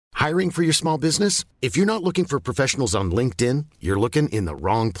Hiring for your small business? If you're not looking for professionals on LinkedIn, you're looking in the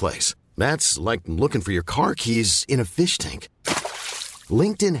wrong place. That's like looking for your car keys in a fish tank.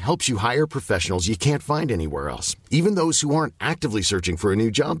 LinkedIn helps you hire professionals you can't find anywhere else, even those who aren't actively searching for a new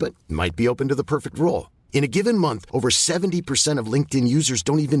job but might be open to the perfect role. In a given month, over 70% of LinkedIn users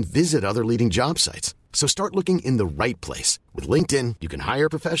don't even visit other leading job sites. So start looking in the right place. With LinkedIn, you can hire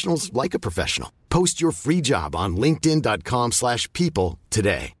professionals like a professional. Post your free job on linkedin.com/people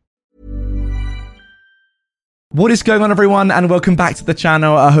today. What is going on, everyone, and welcome back to the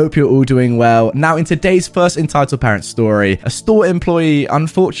channel. I hope you're all doing well. Now, in today's first entitled parent story, a store employee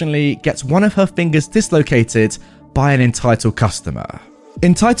unfortunately gets one of her fingers dislocated by an entitled customer.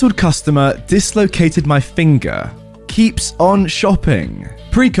 Entitled customer dislocated my finger. Keeps on shopping.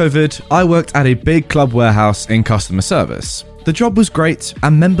 Pre-COVID, I worked at a big club warehouse in customer service. The job was great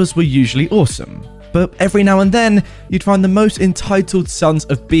and members were usually awesome. But every now and then, you'd find the most entitled sons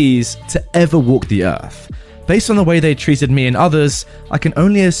of bees to ever walk the earth. Based on the way they treated me and others, I can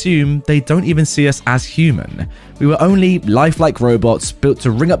only assume they don't even see us as human. We were only lifelike robots built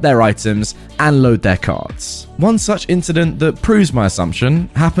to ring up their items and load their carts. One such incident that proves my assumption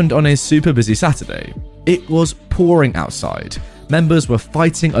happened on a super busy Saturday. It was pouring outside. Members were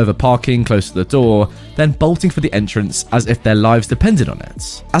fighting over parking close to the door, then bolting for the entrance as if their lives depended on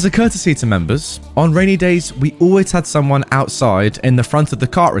it. As a courtesy to members, on rainy days we always had someone outside in the front of the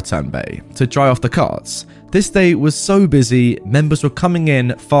cart return bay to dry off the carts. This day was so busy, members were coming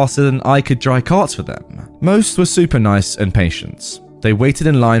in faster than I could dry carts for them. Most were super nice and patient. They waited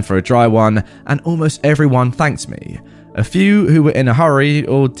in line for a dry one, and almost everyone thanked me. A few who were in a hurry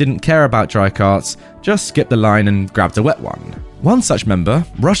or didn't care about dry carts just skipped the line and grabbed a wet one. One such member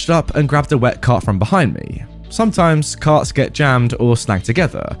rushed up and grabbed a wet cart from behind me. Sometimes carts get jammed or snagged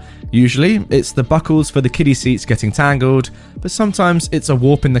together. Usually it's the buckles for the kiddie seats getting tangled, but sometimes it's a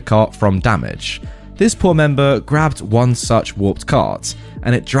warp in the cart from damage. This poor member grabbed one such warped cart,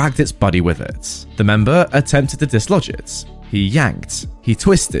 and it dragged its buddy with it. The member attempted to dislodge it. He yanked, he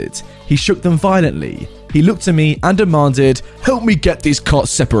twisted, he shook them violently. He looked at me and demanded, "Help me get these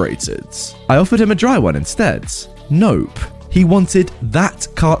carts separated." I offered him a dry one instead. Nope. He wanted that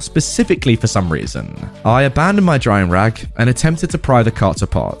cart specifically for some reason. I abandoned my drying rag and attempted to pry the carts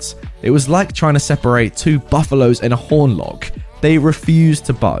apart. It was like trying to separate two buffaloes in a horn log. They refused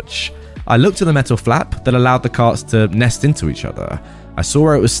to budge. I looked at the metal flap that allowed the carts to nest into each other. I saw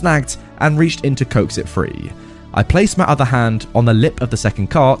where it was snagged and reached in to coax it free. I placed my other hand on the lip of the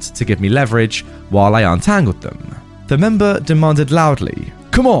second cart to give me leverage while I untangled them. The member demanded loudly,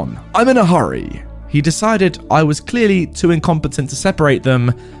 "Come on, I'm in a hurry." He decided I was clearly too incompetent to separate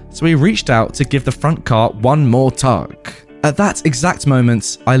them, so he reached out to give the front cart one more tug. At that exact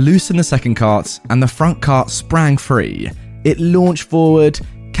moment, I loosened the second cart and the front cart sprang free. It launched forward,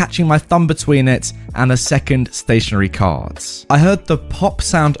 catching my thumb between it and a second stationary cart. I heard the pop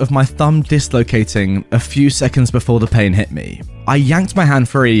sound of my thumb dislocating a few seconds before the pain hit me. I yanked my hand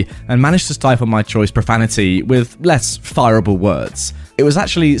free and managed to stifle my choice profanity with less fireable words. It was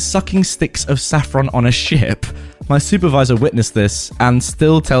actually sucking sticks of saffron on a ship. My supervisor witnessed this and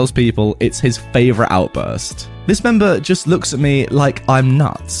still tells people it's his favourite outburst. This member just looks at me like I'm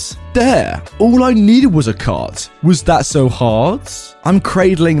nuts. There, all I needed was a cart. Was that so hard? I'm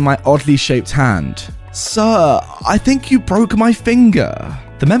cradling my oddly shaped hand. Sir, I think you broke my finger.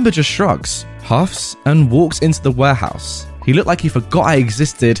 The member just shrugs, huffs, and walks into the warehouse. He looked like he forgot I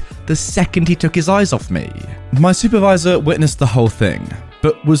existed the second he took his eyes off me. My supervisor witnessed the whole thing,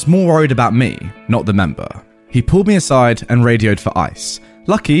 but was more worried about me, not the member. He pulled me aside and radioed for ice.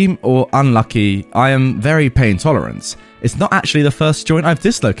 Lucky or unlucky, I am very pain tolerant. It's not actually the first joint I've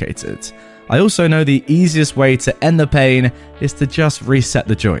dislocated. I also know the easiest way to end the pain is to just reset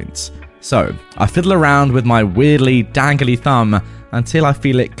the joint. So, I fiddle around with my weirdly dangly thumb until I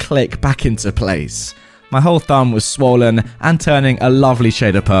feel it click back into place. My whole thumb was swollen and turning a lovely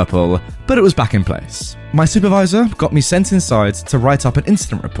shade of purple, but it was back in place. My supervisor got me sent inside to write up an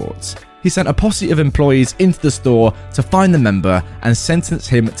incident report. He sent a posse of employees into the store to find the member and sentence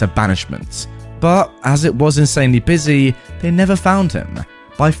him to banishment. But as it was insanely busy, they never found him.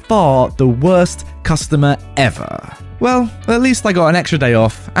 By far the worst customer ever. Well, at least I got an extra day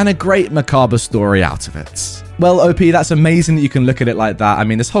off and a great macabre story out of it. Well, OP, that's amazing that you can look at it like that. I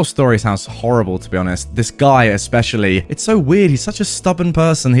mean, this whole story sounds horrible, to be honest. This guy especially, it's so weird. He's such a stubborn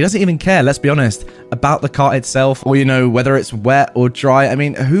person. He doesn't even care, let's be honest, about the cart itself or, whether it's wet or dry. I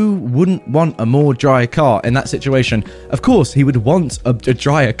mean, who wouldn't want a more dry cart in that situation? Of course, he would want a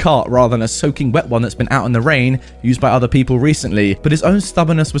drier cart rather than a soaking wet one that's been out in the rain, used by other people recently. But his own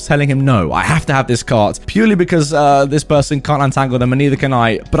stubbornness was telling him, no, I have to have this cart, purely because this person can't untangle them and neither can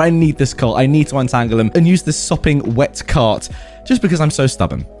I. But I need this cart. I need to untangle them and use this sopping wet cart just because I'm so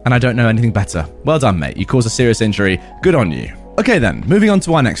stubborn and I don't know anything better. Well done, mate. You caused a serious injury. Good on you. Okay then, moving on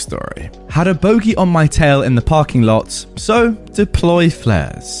to our next story. Had a bogey on my tail in the parking lot, so deploy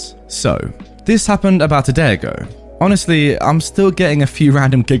flares. So, this happened about a day ago. Honestly, I'm still getting a few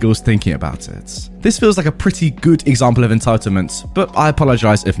random giggles thinking about it. This feels like a pretty good example of entitlement, but I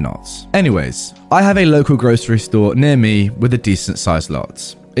apologize if not. Anyways, I have a local grocery store near me with a decent sized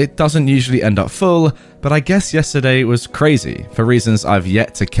lot. It doesn't usually end up full, but I guess yesterday was crazy for reasons I've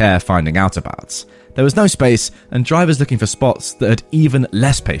yet to care finding out about. There was no space and drivers looking for spots that had even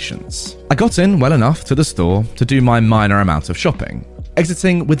less patience. I got in well enough to the store to do my minor amount of shopping,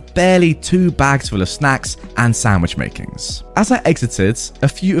 exiting with barely 2 bags full of snacks and sandwich makings. As I exited, a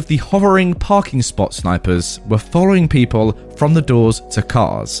few of the hovering parking spot snipers were following people from the doors to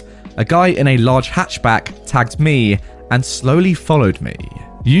cars. A guy in a large hatchback tagged me and slowly followed me.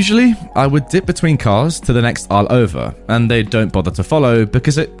 Usually, I would dip between cars to the next aisle over, and they don't bother to follow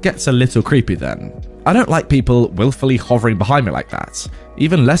because it gets a little creepy then. I don't like people willfully hovering behind me like that,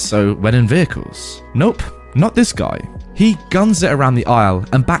 even less so when in vehicles. Nope, not this guy. He guns it around the aisle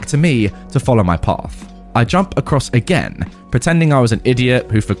and back to me to follow my path. I jump across again, pretending I was an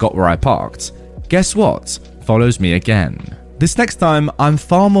idiot who forgot where I parked. Guess what? Follows me again. This next time, I'm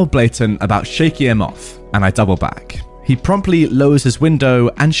far more blatant about shaking him off, and I double back. He promptly lowers his window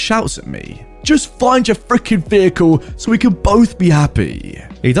and shouts at me, "Just find your freaking vehicle so we can both be happy."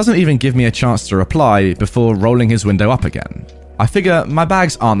 He doesn't even give me a chance to reply before rolling his window up again. I figure my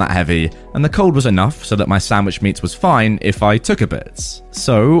bags aren't that heavy, and the cold was enough so that my sandwich meat was fine if I took a bit.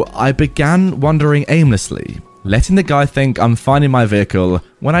 So I began wandering aimlessly, letting the guy think I'm finding my vehicle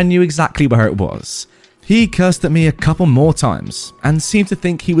when I knew exactly where it was. He cursed at me a couple more times, and seemed to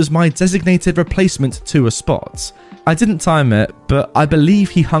think he was my designated replacement to a spot. I didn't time it, but I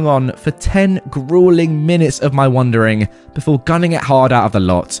believe he hung on for 10 grueling minutes of my wandering before gunning it hard out of the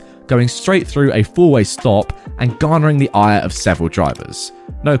lot, going straight through a 4-way stop and garnering the ire of several drivers.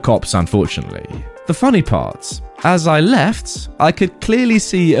 No cops, unfortunately. The funny part, as I left, I could clearly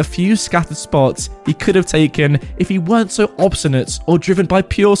see a few scattered spots he could have taken if he weren't so obstinate or driven by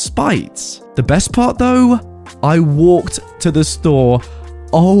pure spite. The best part though, I walked to the store.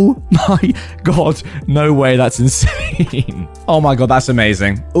 Oh my god, no way, that's insane. Oh my god, that's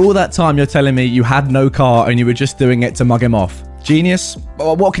amazing. All that time you're telling me you had no car and you were just doing it to mug him off. Genius?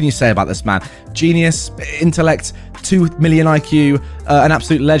 What can you say about this man? Genius, intellect, 2 million IQ, an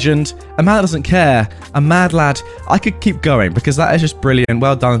absolute legend, a man that doesn't care, a mad lad. I could keep going because that is just brilliant.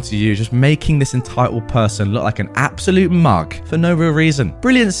 Well done to you, just making this entitled person look like an absolute mug for no real reason.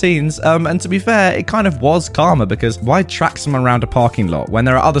 Brilliant scenes, and to be fair, it kind of was karma because why track someone around a parking lot when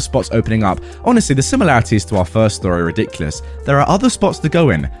there are other spots opening up? Honestly, the similarities to our first story are ridiculous. There are other spots to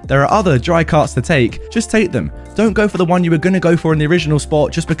go in. There are other dry carts to take. Just take them. Don't go for the one you were going to go for in the original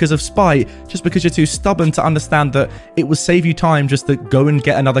spot just because of spite, just because you're too stubborn to understand that it will save you time just to go and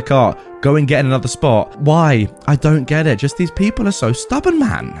get another cart, go and get another spot. Why? I don't get it. Just these people are so stubborn,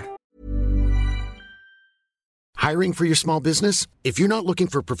 man. Hiring for your small business? If you're not looking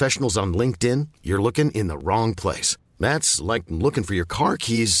for professionals on LinkedIn, you're looking in the wrong place. That's like looking for your car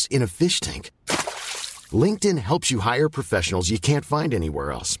keys in a fish tank. LinkedIn helps you hire professionals you can't find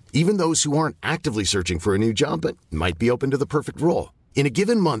anywhere else, even those who aren't actively searching for a new job but might be open to the perfect role. In a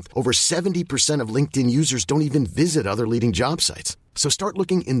given month, over 70% of LinkedIn users don't even visit other leading job sites. So start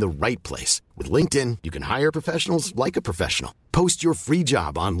looking in the right place. With LinkedIn, you can hire professionals like a professional. Post your free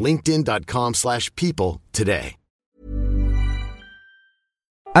job on linkedin.com/people today.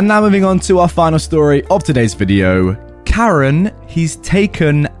 And now moving on to our final story of today's video. Karen, he's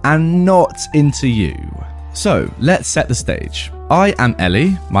taken and not into you. So, let's set the stage. I am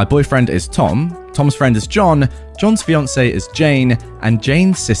Ellie, my boyfriend is Tom, Tom's friend is John, John's fiancée is Jane, and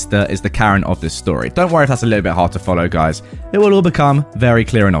Jane's sister is the Karen of this story. Don't worry if that's a little bit hard to follow, guys. It will all become very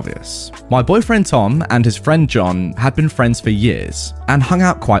clear and obvious. My boyfriend Tom and his friend John had been friends for years and hung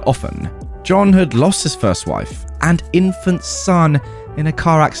out quite often. John had lost his first wife and infant son in a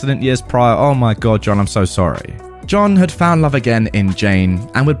car accident years prior. Oh my god, John, I'm so sorry. John had found love again in Jane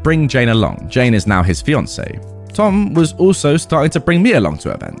and would bring Jane along. Jane is now his fiancée. Tom was also starting to bring me along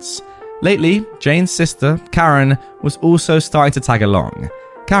to events. Lately, Jane's sister, Karen, was also starting to tag along.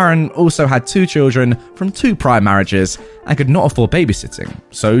 Karen also had 2 children from 2 prior marriages and could not afford babysitting,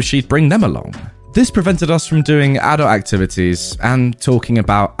 so she'd bring them along. This prevented us from doing adult activities and talking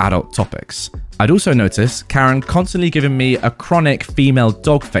about adult topics. I'd also noticed Karen constantly giving me a chronic female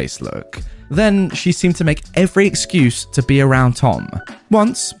dog face look. Then she seemed to make every excuse to be around Tom.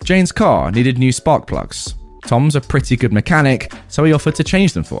 Once, Jane's car needed new spark plugs. Tom's a pretty good mechanic, so he offered to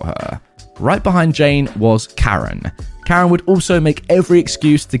change them for her. Right behind Jane was Karen. Karen would also make every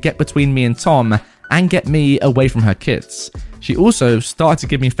excuse to get between me and Tom and get me away from her kids. She also started to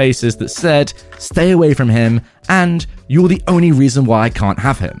give me faces that said, "Stay away from him," and "You're the only reason why I can't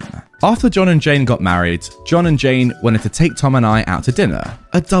have him." After John and Jane got married, John and Jane wanted to take Tom and I out to dinner,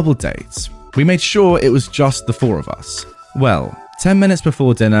 a double date. We made sure it was just the 4 of us. Well, 10 minutes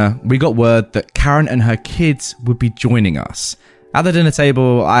before dinner, we got word that Karen and her kids would be joining us. At the dinner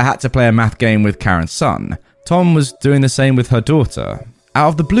table, I had to play a math game with Karen's son. Tom was doing the same with her daughter. Out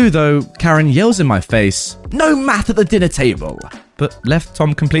of the blue though, Karen yells in my face, "No math at the dinner table!" but left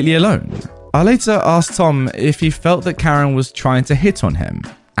Tom completely alone. I later asked Tom if he felt that Karen was trying to hit on him,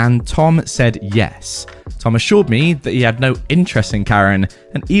 and Tom said yes. Tom assured me that he had no interest in Karen,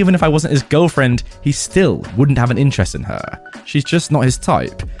 and even if I wasn't his girlfriend, he still wouldn't have an interest in her. She's just not his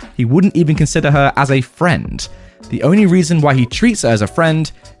type. He wouldn't even consider her as a friend. The only reason why he treats her as a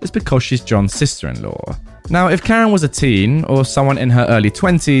friend is because she's John's sister-in-law. Now, if Karen was a teen or someone in her early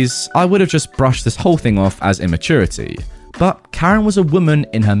 20s, I would have just brushed this whole thing off as immaturity. But Karen was a woman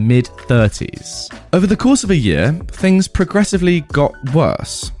in her mid-30s. Over the course of a year, things progressively got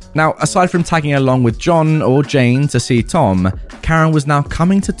worse. Now, aside from tagging along with John or Jane to see Tom, Karen was now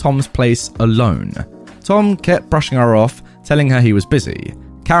coming to Tom's place alone. Tom kept brushing her off, telling her he was busy.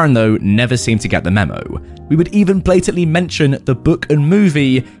 Karen, though, never seemed to get the memo. We would even blatantly mention the book and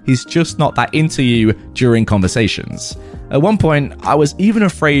movie "He's Just Not That Into You" during conversations. At one point, I was even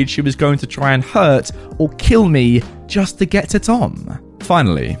afraid she was going to try and hurt or kill me just to get to Tom.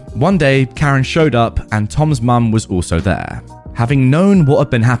 Finally, one day, Karen showed up and Tom's mum was also there. Having known what had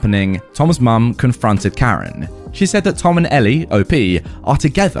been happening, Tom's mum confronted Karen. She said that Tom and Ellie, OP, are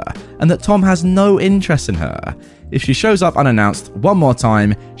together and that Tom has no interest in her. If she shows up unannounced one more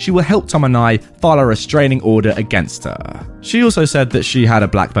time, she will help Tom and I file a restraining order against her. She also said that she had a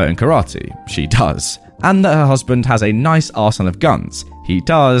black belt in karate. She does. And that her husband has a nice arsenal of guns. He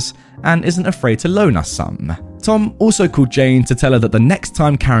does, and isn't afraid to loan us some. Tom also called Jane to tell her that the next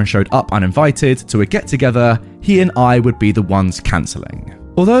time Karen showed up uninvited to a get-together, he and I would be the ones cancelling.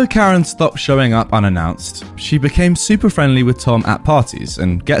 Although Karen stopped showing up unannounced, she became super friendly with Tom at parties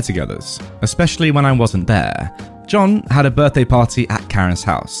and get-togethers, especially when I wasn't there. John had a birthday party at Karen's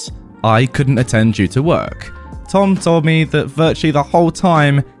house. I couldn't attend due to work. Tom told me that virtually the whole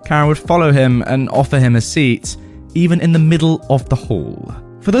time, Karen would follow him and offer him a seat, even in the middle of the hall.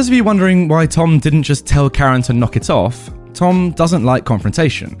 For those of you wondering why Tom didn't just tell Karen to knock it off, Tom doesn't like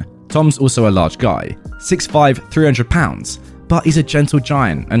confrontation. Tom's also a large guy, 6'5", 300 pounds, but he's a gentle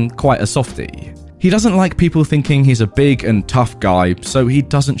giant and quite a softie. He doesn't like people thinking he's a big and tough guy, so he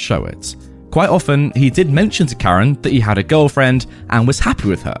doesn't show it. Quite often, he did mention to Karen that he had a girlfriend and was happy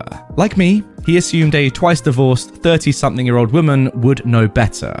with her. Like me, he assumed a twice-divorced 30-something-year-old woman would know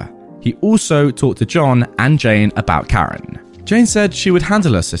better. He also talked to John and Jane about Karen. Jane said she would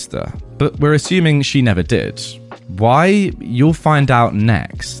handle her sister, but we're assuming she never did. Why? You'll find out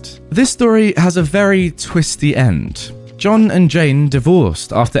next. This story has a very twisty end. John and Jane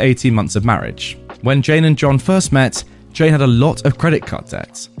divorced after 18 months of marriage. When Jane and John first met, Jane had a lot of credit card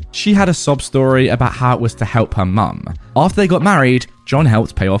debt. She had a sob story about how it was to help her mum. After they got married, John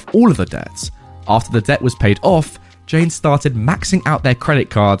helped pay off all of the debts. After the debt was paid off, Jane started maxing out their credit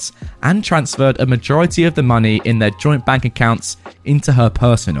cards and transferred a majority of the money in their joint bank accounts into her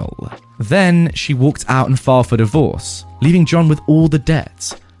personal. Then she walked out and filed for divorce, leaving John with all the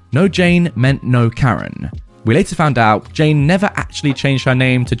debts. No Jane meant no Karen. We later found out Jane never actually changed her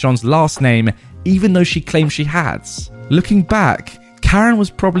name to John's last name, even though she claimed she had. Looking back, Karen was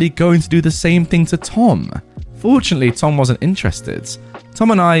probably going to do the same thing to Tom. Fortunately, Tom wasn't interested.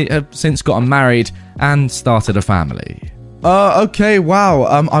 Tom and I have since gotten married and started a family. Okay, wow.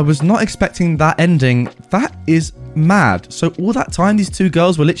 I was not expecting that ending. That is mad. So all that time, these two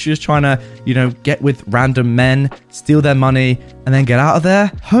girls were literally just trying to, get with random men, steal their money, and then get out of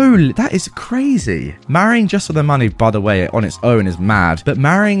there? Holy, that is crazy. Marrying just for the money, by the way, on its own is mad. But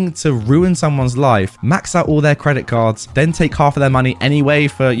marrying to ruin someone's life, max out all their credit cards, then take half of their money anyway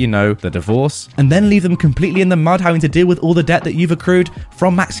for, the divorce, and then leave them completely in the mud having to deal with all the debt that you've accrued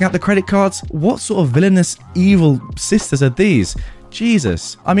from maxing out the credit cards? What sort of villainous, evil sisters are these?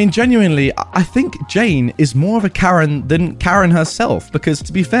 Jesus. I mean, genuinely, I think Jane is more of a Karen than Karen herself, because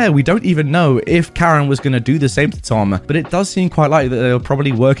to be fair, we don't even know if Karen was going to do the same to Tom, but it does seem quite likely that they were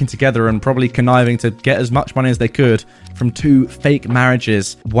probably working together and probably conniving to get as much money as they could from 2 fake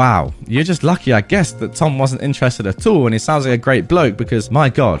marriages. Wow, you're just lucky, I guess, that Tom wasn't interested at all, and he sounds like a great bloke, because my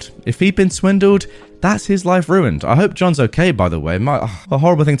God, if he'd been swindled, that's his life ruined. I hope John's okay, by the way. A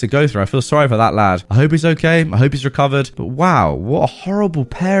horrible thing to go through. I feel sorry for that lad. I hope he's okay. I hope he's recovered. But wow, what a horrible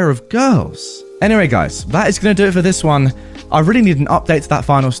pair of girls. Anyway, guys, that is going to do it for this one. I really need an update to that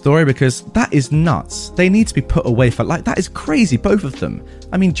final story because that is nuts. They need to be put away for, like, that is crazy, both of them.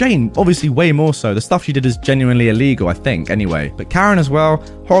 I mean, Jane, obviously way more so. The stuff she did is genuinely illegal, I think, anyway. But Karen as well,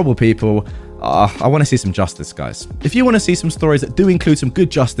 horrible people. I want to see some justice, guys. If you want to see some stories that do include some good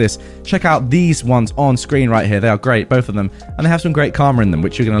justice, check out these ones on screen right here. They are great, both of them, and they have some great karma in them,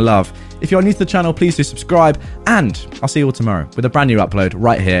 which you're going to love. If you're new to the channel, please do subscribe, and I'll see you all tomorrow with a brand new upload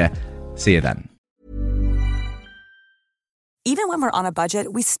right here. See you then. Even when we're on a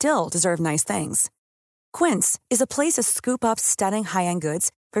budget, we still deserve nice things. Quince is a place to scoop up stunning high-end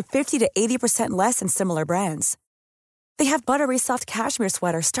goods for 50 to 80% less than similar brands. They have buttery soft cashmere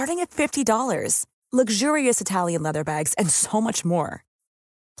sweaters starting at $50, luxurious Italian leather bags, and so much more.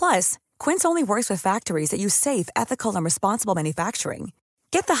 Plus, Quince only works with factories that use safe, ethical, and responsible manufacturing.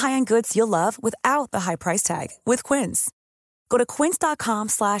 Get the high-end goods you'll love without the high price tag with Quince. Go to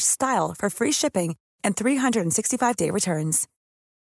quince.com/style for free shipping and 365-day returns.